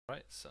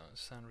Right, so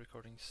sound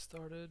recording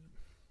started.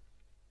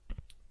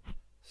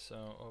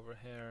 So over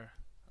here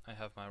I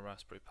have my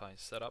Raspberry Pi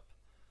set up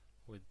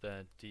with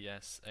the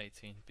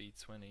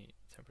DS18B20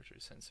 temperature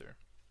sensor,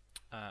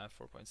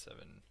 4.7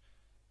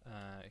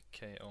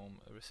 k ohm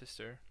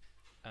resistor,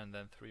 and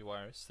then 3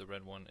 wires. The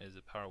red one is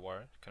a power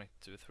wire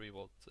connected to a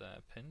 3-volt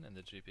pin in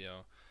the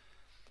GPIO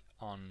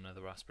on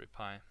the Raspberry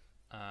Pi.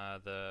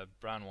 The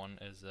brown one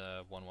is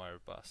a 1-wire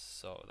bus,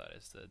 so that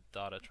is the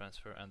data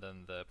transfer, and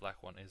then the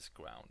black one is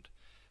ground.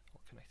 I'll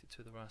connect it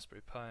to the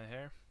Raspberry Pi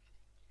here.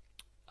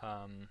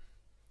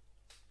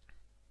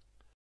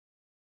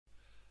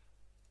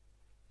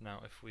 Now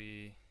if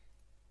we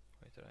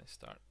wait, did I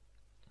start?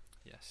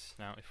 Yes.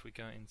 Now if we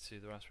go into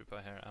the Raspberry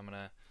Pi here, I'm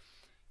gonna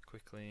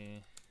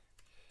quickly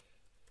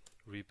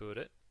reboot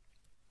it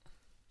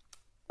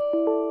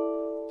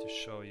to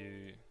show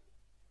you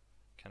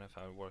kind of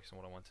how it works and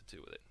what I want to do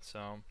with it.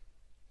 So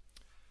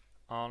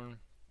I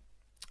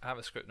have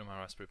a script on my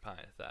Raspberry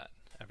Pi that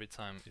every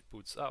time it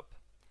boots up,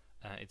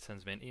 it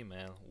sends me an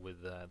email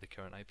with the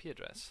current IP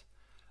address,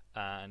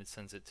 and it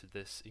sends it to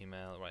this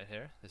email right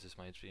here. This is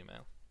my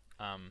Gmail.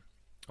 And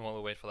while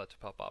we wait for that to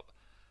pop up,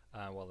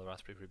 while the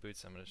Raspberry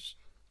reboots, I'm going to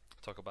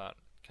talk about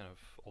kind of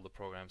all the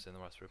programs in the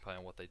Raspberry Pi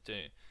and what they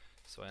do.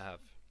 So I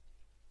have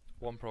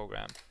one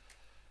program,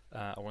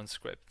 or one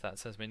script that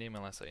sends me an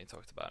email, as I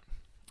talked about.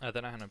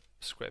 Then I have a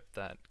script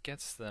that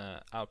gets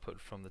the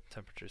output from the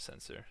temperature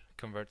sensor,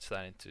 converts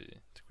that into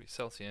degrees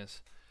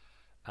Celsius,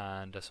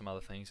 and does some other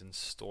things, and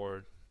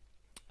stored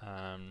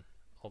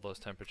all those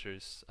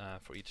temperatures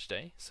for each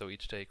day. So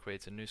each day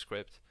creates a new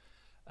script,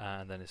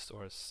 and then it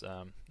stores,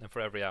 and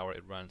for every hour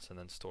it runs and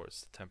then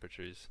stores the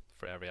temperatures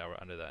for every hour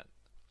under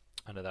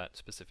that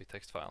specific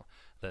text file.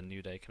 Then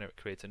new day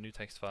creates a new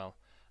text file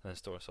and then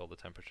stores all the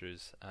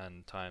temperatures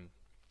and time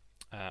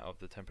of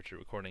the temperature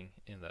recording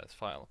in that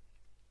file.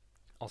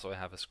 Also, I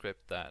have a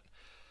script that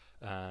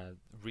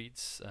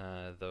reads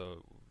the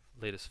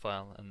latest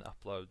file and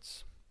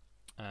uploads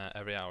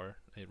every hour.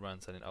 It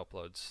runs and it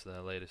uploads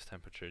the latest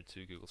temperature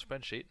to Google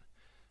Spreadsheet.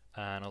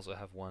 And also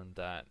have one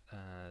that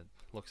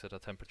looks at a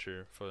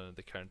temperature for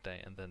the current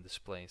day and then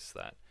displays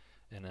that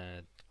in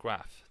a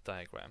graph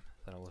diagram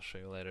that I will show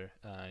you later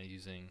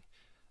using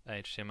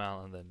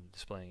HTML and then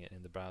displaying it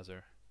in the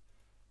browser.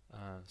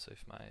 So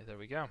there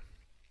we go.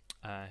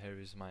 Here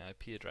is my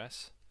IP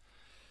address.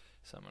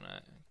 So I'm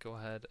gonna go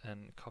ahead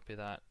and copy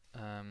that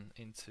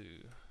into.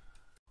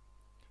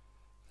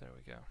 There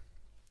we go.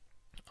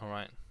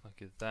 Alright,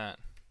 look at that.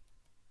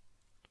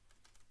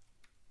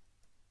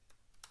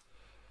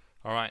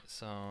 Alright,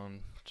 so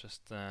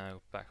just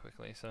back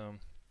quickly. So,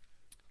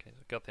 okay,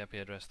 so got the IP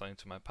address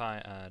linked to my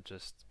Pi.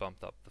 Just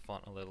bumped up the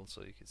font a little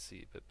so you could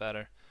see a bit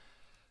better.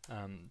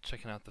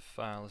 Checking out the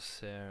files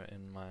here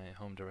in my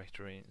home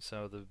directory.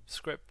 So the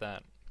script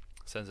that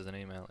sends us an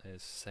email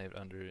is saved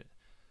under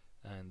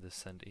the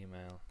send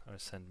email or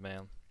send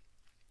mail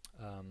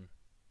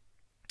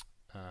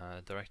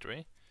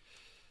directory.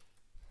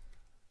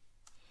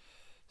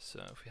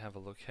 So if we have a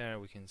look here,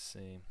 we can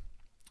see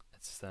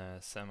it's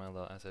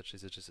semi.sh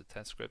is just a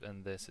test script,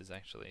 and this is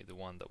actually the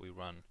one that we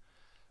run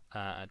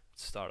at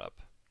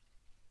startup.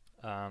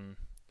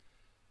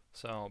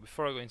 So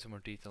before I go into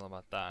more detail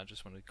about that, I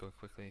just want to go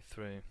quickly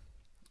through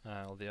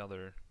all the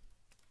other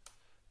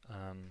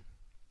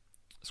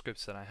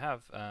scripts that I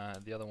have.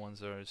 The other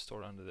ones are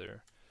stored under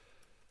their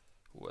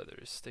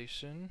weather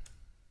station.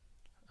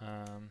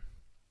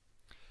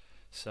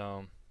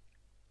 So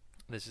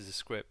this is a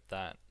script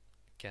that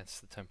gets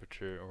the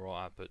temperature or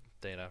raw output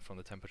data from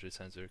the temperature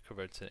sensor,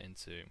 converts it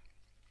into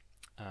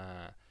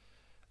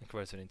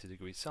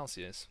degrees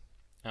Celsius,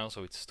 and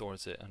also it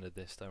stores it under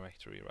this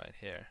directory right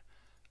here.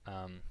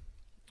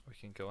 We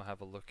can go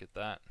have a look at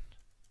that.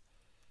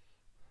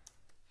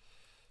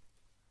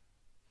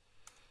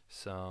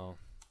 So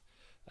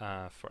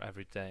for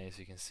every day, as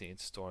you can see, it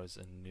stores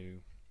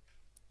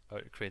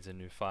it creates a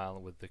new file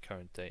with the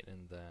current date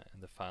in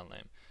the file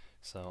name.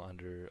 So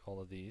under all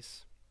of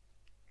these,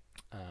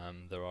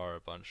 there are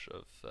a bunch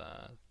of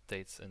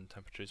dates and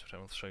temperatures, which I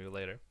will show you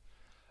later.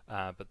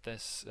 But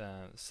this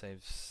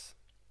saves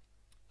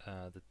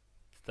the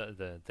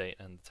date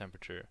and the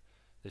temperature,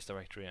 this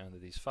directory under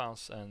these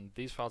files. And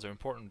these files are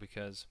important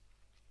because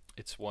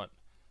it's what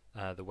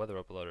the weather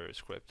uploader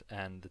script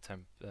and the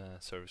temp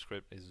server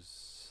script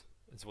is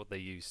what they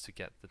use to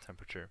get the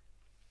temperature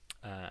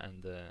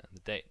and the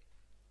date.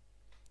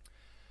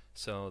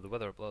 So the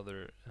weather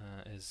uploader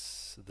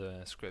is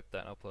the script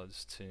that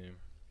uploads to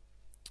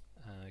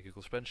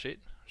Google Spreadsheet,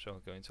 which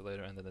I'll go into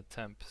later, and then the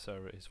temp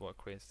server is what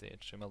creates the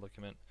HTML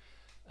document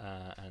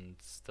and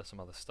does some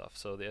other stuff.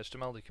 So the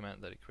HTML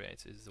document that it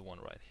creates is the one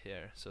right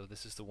here. So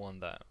this is the one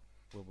that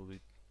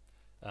we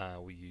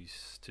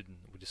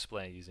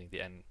display using the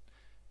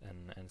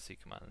nc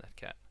command and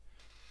netcat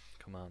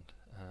command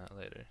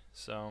later.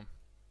 So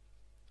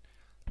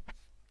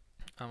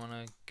I'm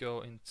gonna go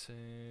into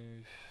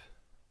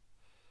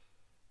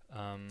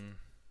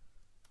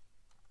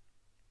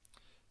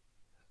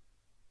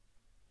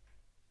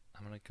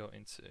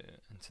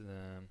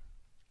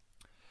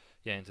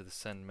yeah, into the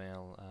send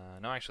mail.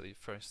 No, actually,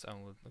 first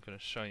I'm going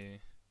to show you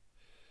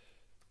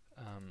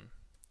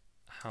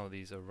how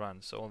these are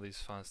run. So all these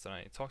files that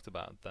I talked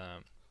about,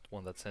 the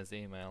one that sends the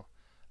email,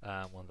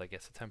 one that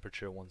gets the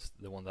temperature,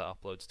 the one that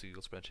uploads to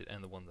Google Spreadsheet,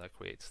 and the one that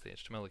creates the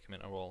HTML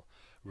document are all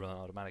run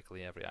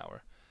automatically every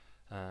hour.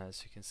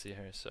 As you can see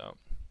here, so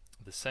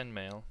the send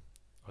mail,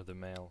 or the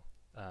mail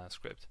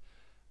script,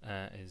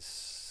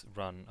 is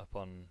run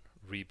upon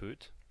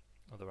reboot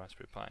of the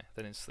Raspberry Pi.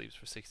 Then it sleeps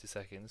for 60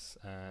 seconds,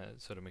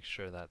 so to make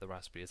sure that the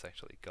Raspberry has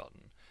actually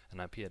gotten an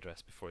IP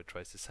address before it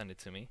tries to send it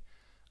to me.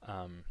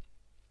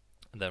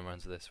 And then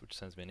runs this, which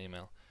sends me an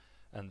email.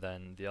 And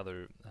then the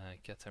other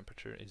get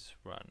temperature is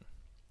run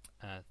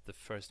at the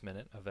first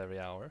minute of every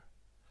hour.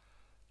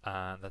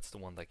 That's the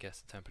one that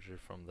gets the temperature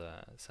from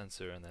the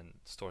sensor and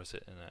then stores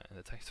it in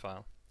a text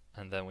file.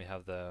 And then we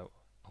have the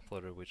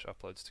uploader, which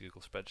uploads to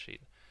Google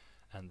Spreadsheet,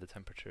 and the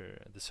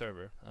temperature, the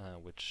server,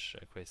 which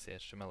creates the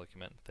HTML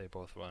document. They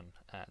both run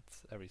at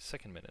every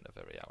second minute of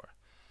every hour.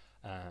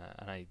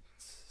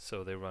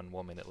 So they run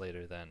 1 minute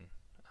later than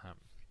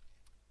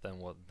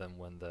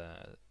when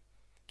the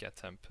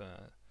getTemp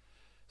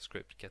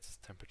script gets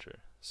temperature.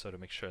 So to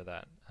make sure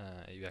that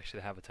you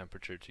actually have a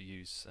temperature to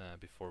use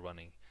before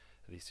running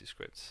these two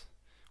scripts,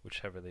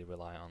 which heavily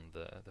rely on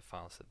the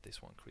files that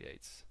this one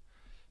creates.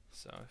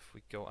 So if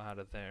we go out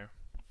of there,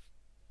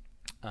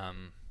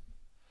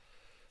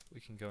 we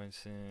can go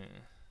into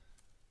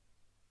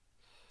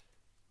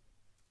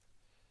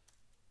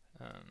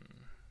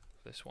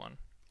this one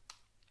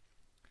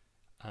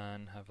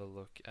and have a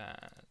look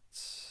at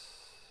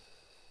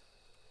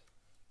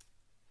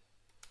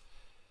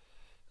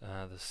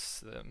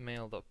this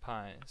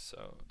mail.py.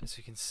 So as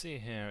you can see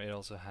here, it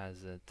also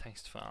has a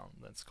text file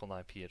that's called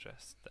IP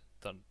address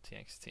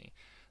 .txt.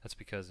 That's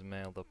because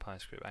mail.py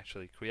script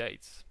actually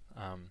creates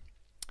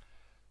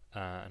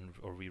or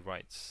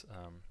rewrites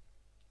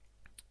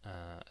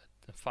a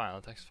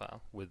text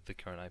file with the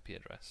current IP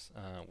address,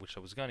 which I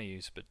was going to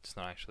use, but it's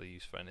not actually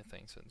used for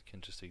anything, so you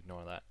can just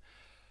ignore that.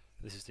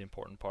 This is the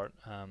important part.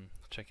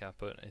 Check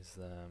output is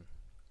the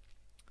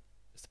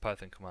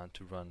Python command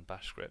to run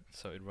bash script.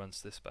 So it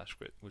runs this bash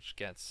script, which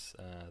gets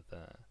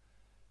the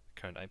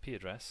current IP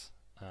address,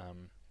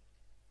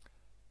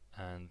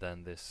 and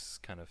then this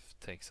kind of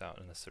takes out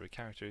unnecessary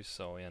characters,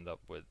 so we end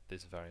up with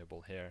this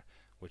variable here,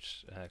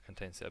 which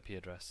contains the IP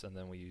address, and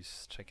then we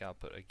use check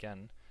output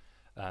again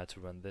to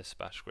run this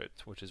bash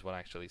script, which is what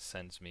actually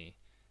sends me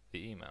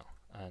the email.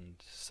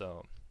 And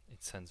so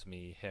it sends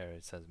me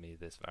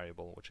this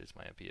variable, which is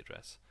my IP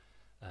address.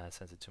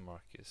 Sends it to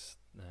Marcus,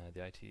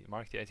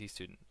 Mark the IT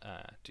student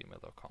at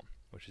gmail.com,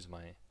 which is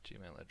my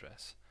Gmail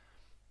address.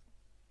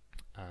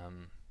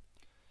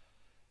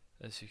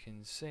 As you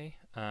can see,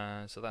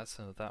 so that's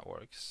how that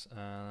works.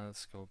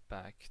 Let's go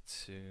back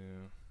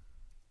to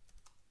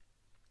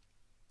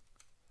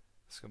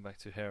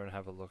here and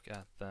have a look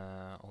at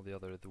all the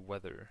other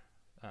weather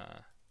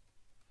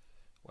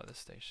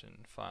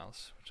station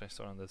files, which I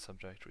store on the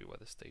subdirectory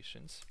weather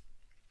stations.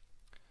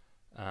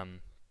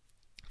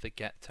 The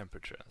get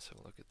temperature, let's have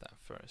a look at that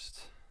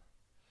first.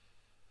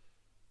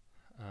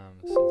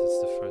 Since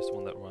it's the first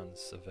one that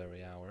runs of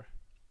every hour.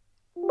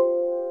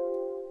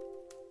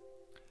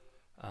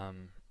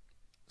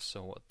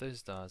 So what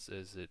this does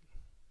is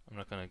I'm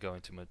not going to go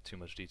into too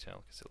much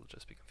detail because it'll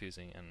just be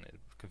confusing, and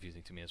it's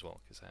confusing to me as well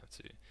because I have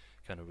to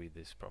kind of read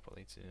this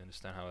properly to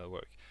understand how it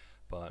works.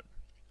 But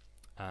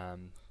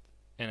in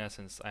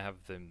essence, I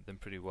have them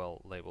pretty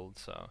well labeled.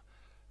 So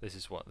this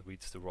is what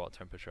reads the raw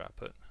temperature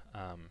output.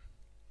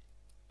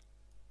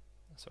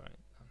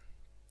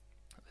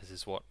 This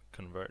is what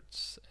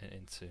converts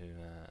into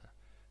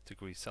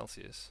degrees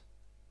Celsius.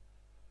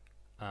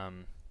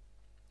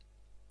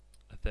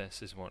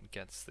 This is what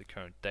gets the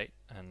current date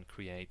and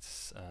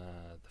creates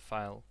the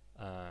file,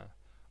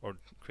 or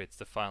creates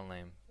the file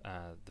name,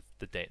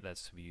 the date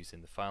that's to be used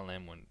in the file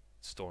name when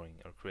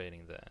storing or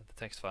creating the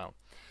text file,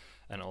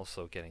 and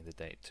also getting the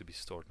date to be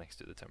stored next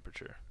to the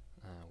temperature.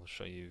 We'll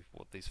show you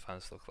what these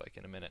files look like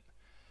in a minute.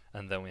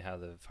 And then we have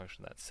the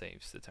function that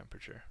saves the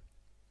temperature.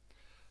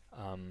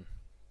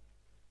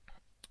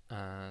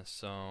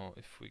 So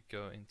if we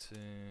go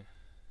into,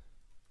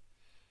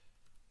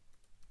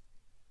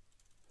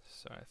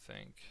 so I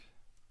think,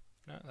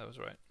 no, that was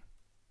right.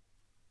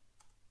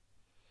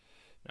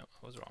 No,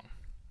 I was wrong.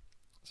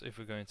 So if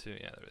we go into,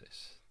 yeah, there it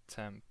is,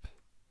 temp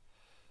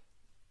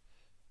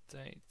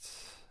date.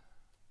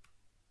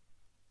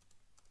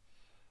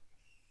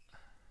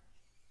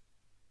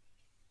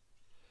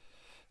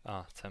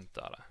 Temp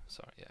data.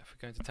 Sorry, yeah. If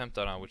we go into temp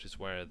data, which is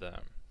where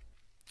the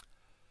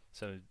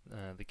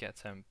the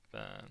getTemp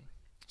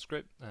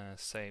script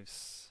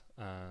saves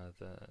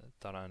the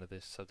data under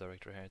this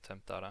subdirectory here,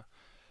 temp data.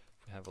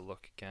 If we have a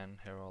look again,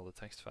 here are all the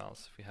text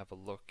files. If we have a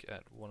look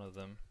at one of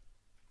them,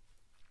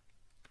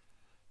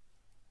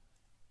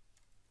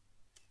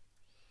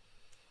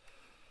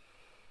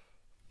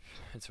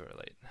 it's very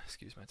late.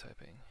 Excuse my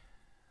typing.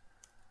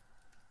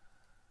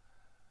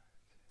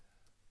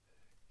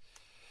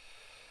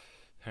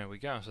 Here we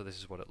go. So this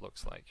is what it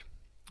looks like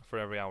for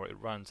every hour it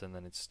runs, and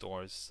then it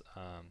stores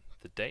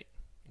the date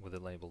with the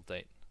label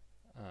date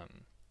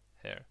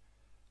here.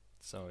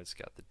 So it's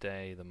got the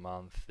day, the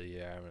month, the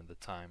year, and the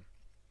time,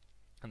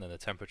 and then the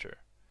temperature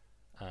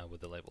with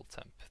the label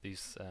temp.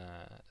 These,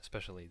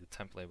 especially the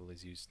temp label,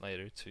 is used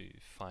later to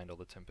find all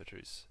the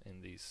temperatures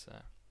in these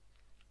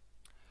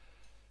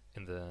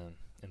in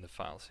the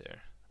files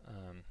here.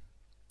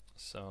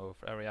 So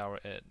for every hour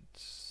it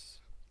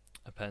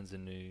appends a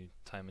new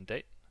time and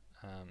date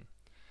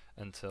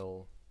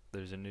until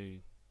there's a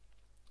new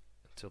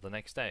until the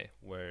next day,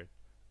 where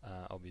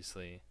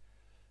obviously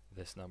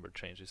this number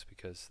changes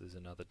because there's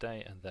another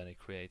day, and then it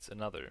creates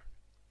another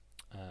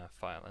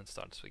file and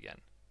starts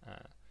again.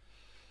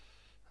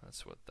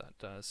 That's what that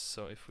does.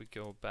 So if we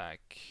go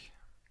back,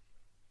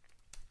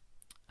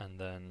 and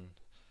then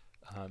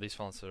these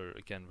files are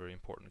again very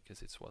important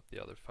because it's what the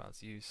other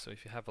files use. So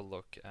if you have a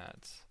look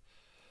at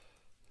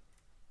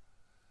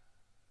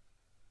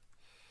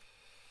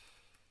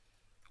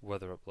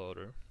Weather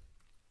Uploader,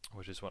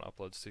 which is what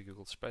uploads to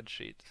Google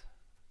Spreadsheet,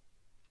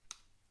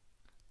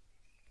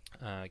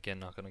 again,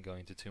 not going to go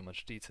into too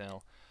much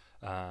detail.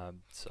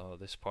 So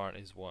this part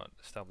is what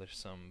establishes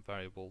some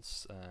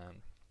variables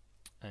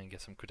and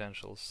get some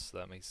credentials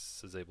that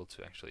makes us able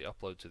to actually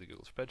upload to the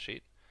Google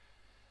Spreadsheet.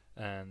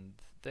 And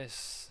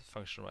this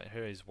function right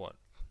here is what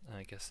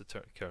gets the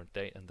current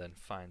date and then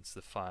finds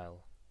the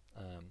file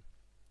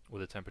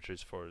with the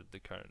temperatures for the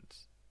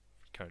current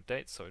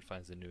date. So it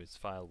finds the newest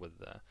file with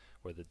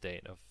where the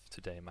date of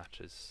today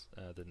matches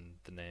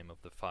the name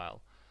of the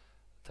file,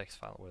 text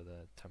file where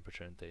the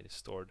temperature and date is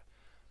stored.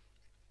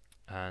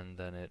 And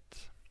then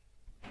it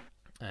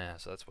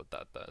so that's what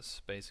that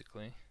does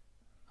basically.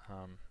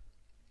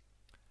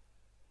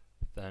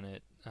 Then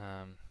it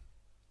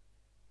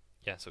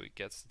so it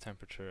gets the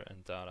temperature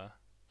and data,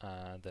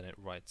 then it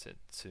writes it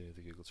to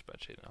the Google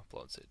Spreadsheet and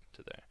uploads it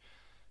to there.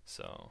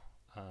 So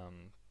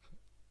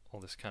all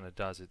this kind of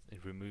does, it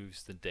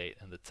removes the date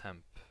and the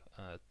temp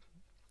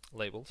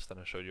labels that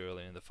I showed you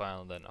earlier in the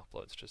file, and then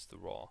uploads just the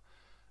raw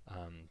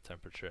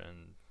temperature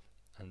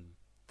and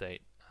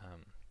date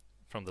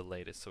from the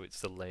latest. So it's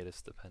the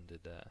latest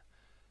appended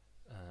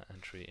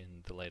entry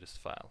in the latest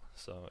file.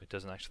 So it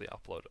doesn't actually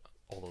upload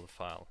all of the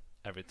file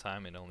every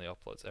time, it only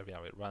uploads every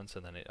hour it runs,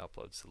 and then it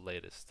uploads the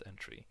latest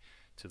entry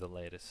to the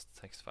latest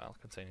text file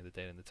containing the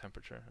date and the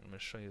temperature. I'm going to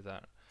show you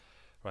that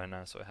right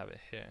now. So I have it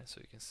here,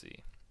 so you can see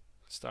it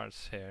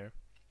starts here.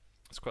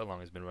 It's quite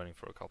long, it's been running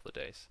for a couple of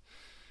days,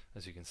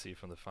 as you can see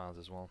from the files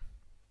as well.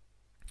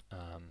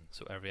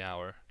 So every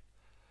hour,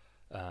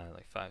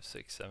 like 5,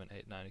 6, 7,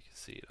 8, 9, you can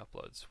see it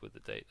uploads with the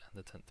date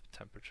and the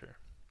temperature.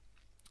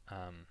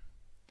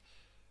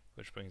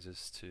 Which brings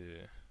us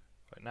to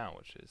right now,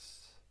 which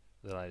is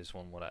the latest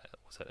one. What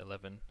was at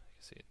 11. You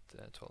can see it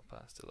 12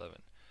 past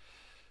 11,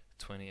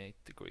 28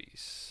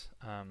 degrees.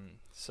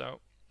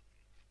 So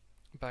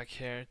back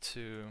here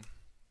to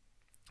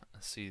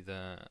see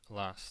the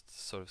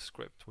last sort of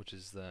script, which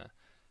is the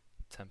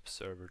temp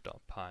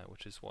server.py,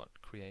 which is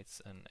what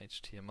creates an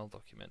HTML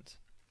document,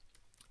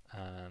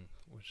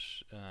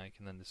 which I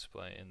can then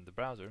display in the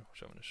browser,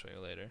 which I'm going to show you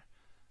later.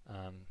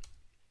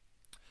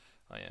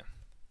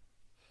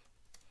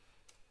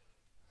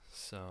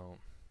 So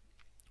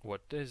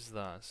what this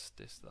does,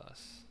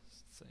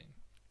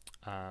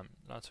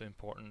 not so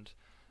important.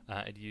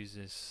 It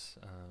uses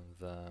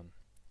a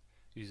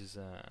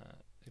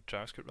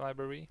JavaScript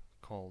library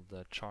called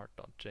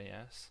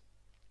chart.js,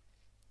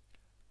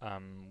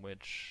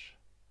 which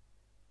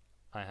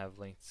I have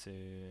linked to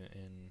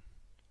in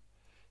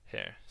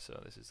here.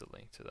 So this is a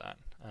link to that,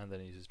 and then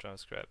it uses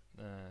JavaScript,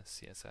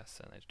 CSS,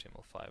 and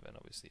HTML5, and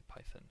obviously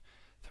Python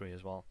 3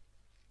 as well.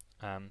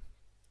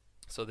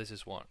 So this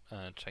is what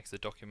checks the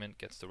document,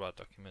 gets the raw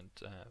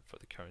document for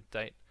the current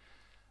date,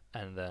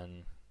 and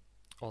then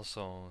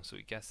also, so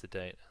it gets the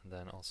date, and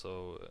then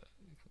also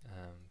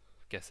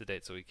gets the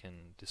date so we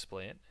can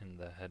display it in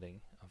the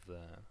heading of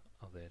the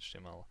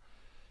HTML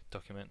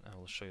document. I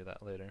will show you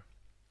that later.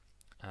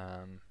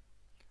 Then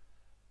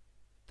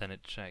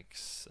it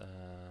checks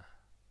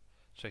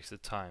the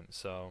time.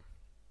 So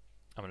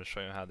I'm going to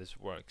show you how this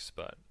works,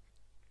 but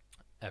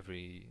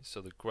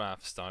so the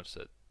graph starts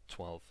at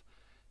 12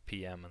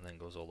 p.m. and then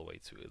goes all the way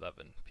to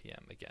 11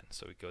 p.m. again,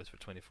 so it goes for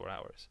 24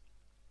 hours.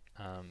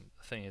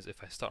 The thing is,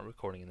 if I start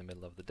recording in the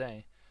middle of the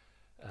day,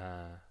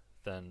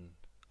 then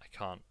I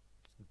can't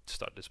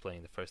start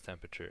displaying the first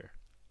temperature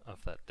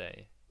of that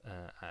day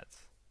at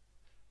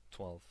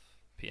 12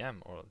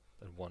 p.m. or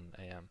at 1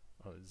 a.m.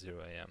 or at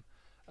 0 a.m.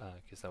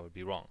 because that would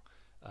be wrong.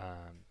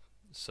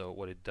 So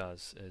what it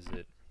does is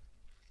it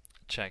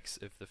checks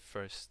if the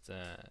first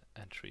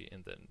entry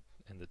in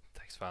the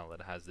text file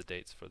that has the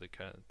dates for the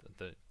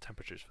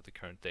temperatures for the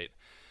current date,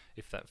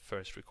 if that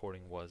first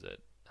recording was at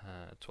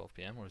 12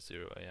 p.m. or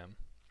 0 a.m.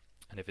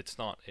 and if it's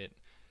not, it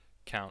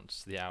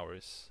counts the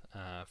hours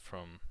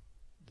from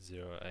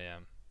 0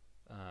 a.m.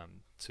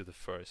 To the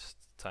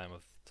time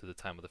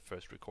of the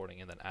first recording,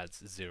 and then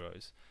adds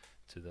zeros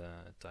to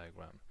the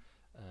diagram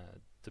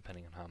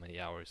depending on how many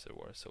hours there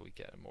were, so we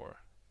get a more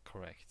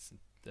correct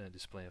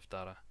display of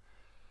data.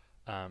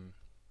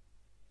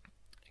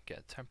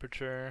 get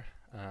temperature.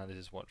 This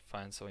is what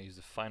finds, so I use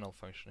the final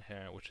function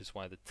here, which is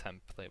why the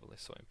temp label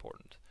is so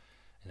important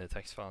in the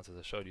text files, as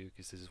I showed you,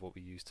 because this is what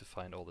we use to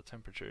find all the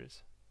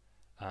temperatures.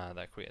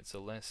 That creates a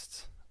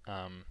list,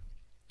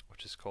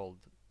 which is called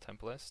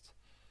temp list,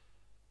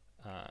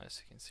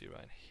 as you can see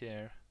right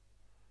here.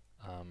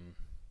 And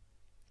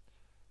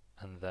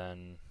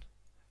then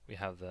we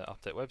have the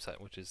update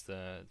website, which is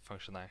the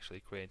function that actually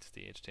creates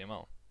the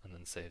HTML and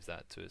then saves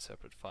that to a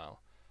separate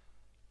file.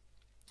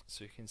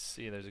 So you can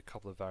see there's a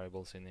couple of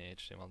variables in the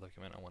HTML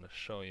document I want to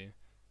show you.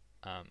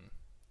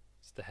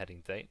 It's the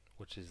heading date,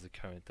 which is the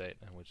current date,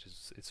 and which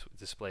is it's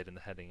displayed in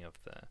the heading of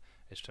the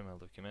HTML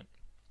document.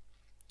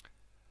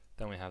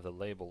 Then we have the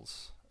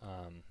labels,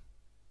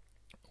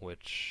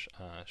 which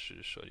I should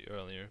have showed you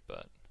earlier,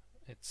 but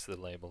it's the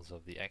labels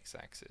of the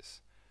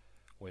x-axis,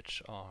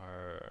 which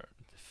are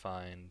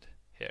defined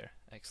here,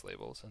 x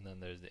labels, and then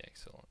there's the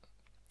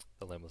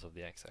labels of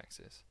the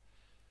x-axis.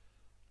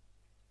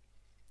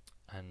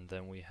 And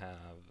then we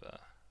have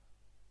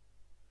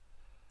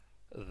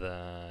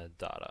the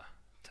data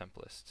temp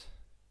list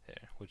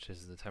here, which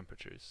is the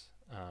temperatures.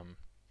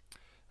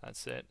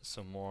 That's it.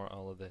 So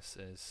all of this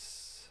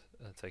is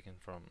taken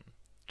from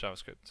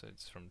JavaScript, so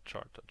it's from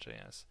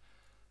chart.js,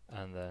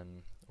 and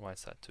then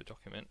writes that to a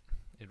document.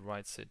 It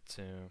writes it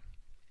to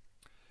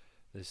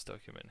this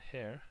document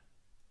here.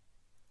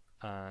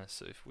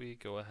 So if we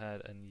go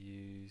ahead and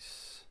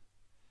use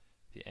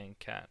the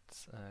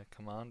ncat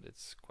command,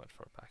 it's quite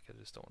far back, I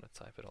just don't want to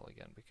type it all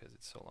again because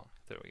it's so long.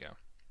 There we go.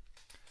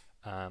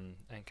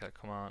 Ncat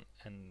command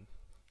and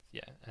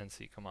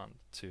nc command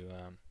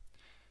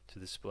to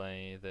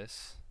display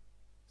this.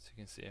 So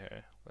you can see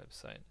here,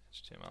 website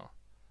HTML.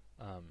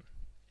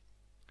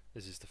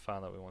 This is the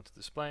file that we want to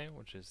display,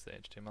 which is the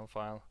HTML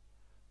file,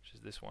 which is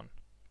this one.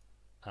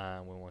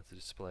 And we want to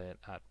display it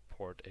at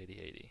port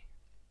 8080.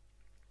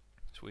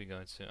 So we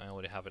go to, I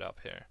already have it up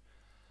here.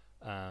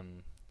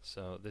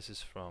 So this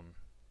is from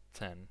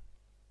 10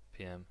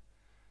 p.m.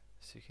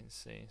 as you can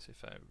see. So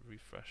if I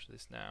refresh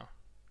this now,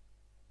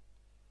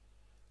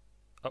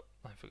 oh,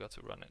 I forgot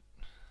to run it.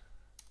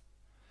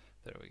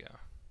 There we go.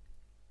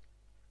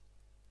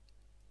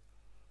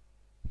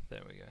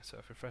 There we go. So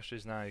if I refresh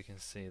this now, you can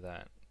see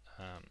that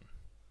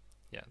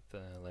yeah,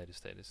 the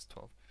latest date is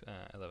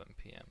 11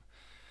 p.m.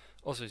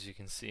 Also, as you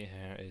can see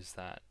here, is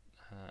that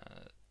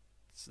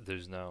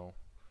there's no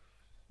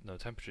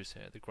temperatures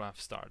here. The graph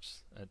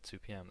starts at 2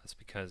 p.m. That's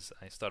because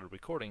I started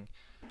recording,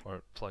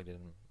 or plugged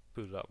in,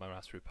 booted up my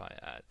Raspberry Pi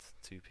at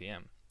 2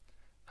 p.m.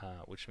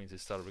 Which means it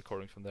started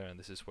recording from there, and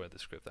this is where the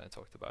script that I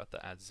talked about,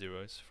 that adds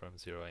zeros from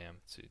 0 a.m.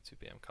 to 2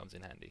 p.m. comes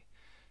in handy.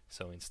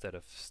 So instead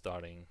of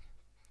starting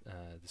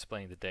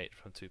displaying the date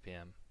from 2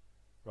 p.m.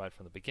 right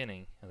from the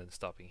beginning and then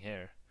stopping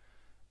here,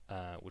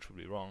 which would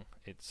be wrong,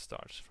 it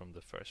starts from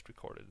the first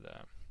recorded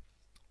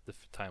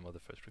time of the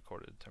first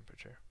recorded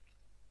temperature.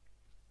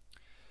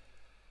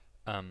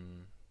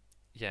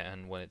 Yeah,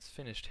 and when it's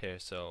finished here,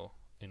 so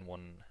in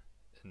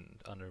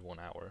under 1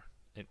 hour,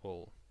 it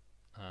will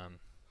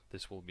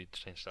this will be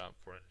changed out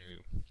for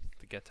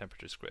the get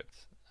temperature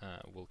script.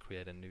 Will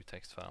create a new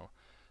text file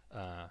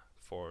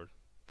for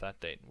that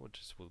date,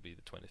 which will be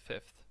the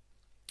 25th,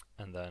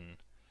 and then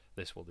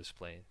this will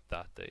display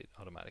that date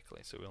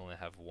automatically. So we only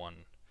have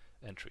one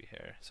entry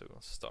here, so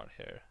we'll start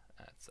here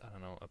at, I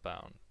don't know,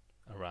 about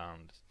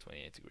around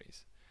 28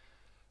 degrees.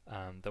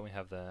 Then we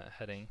have the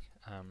heading,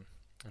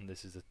 and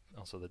this is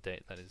also the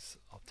date that is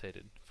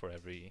updated for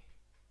every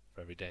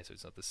day, so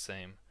it's not the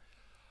same.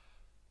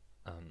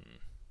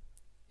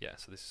 Yeah,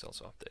 so this is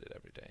also updated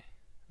every day,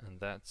 and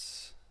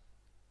that's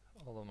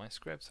all of my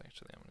scripts.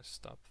 Actually, I'm going to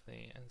stop the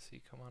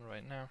nc command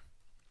right now.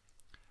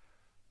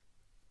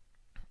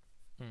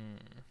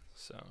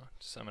 So to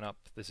sum it up,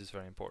 this is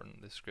very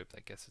important. This script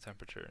that gets the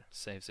temperature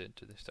saves it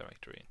to this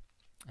directory,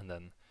 and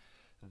then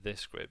this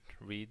script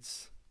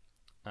reads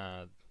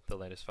the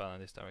latest file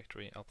in this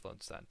directory,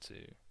 uploads that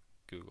to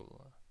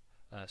Google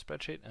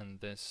spreadsheet,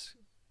 and this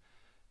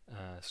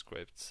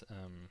script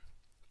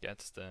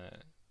gets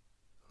the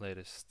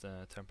latest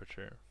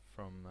temperature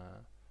from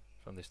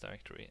this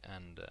directory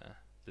and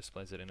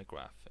displays it in a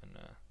graph,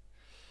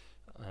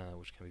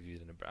 which can be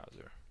viewed in a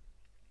browser.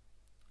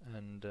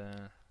 And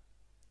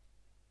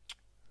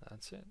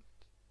that's it.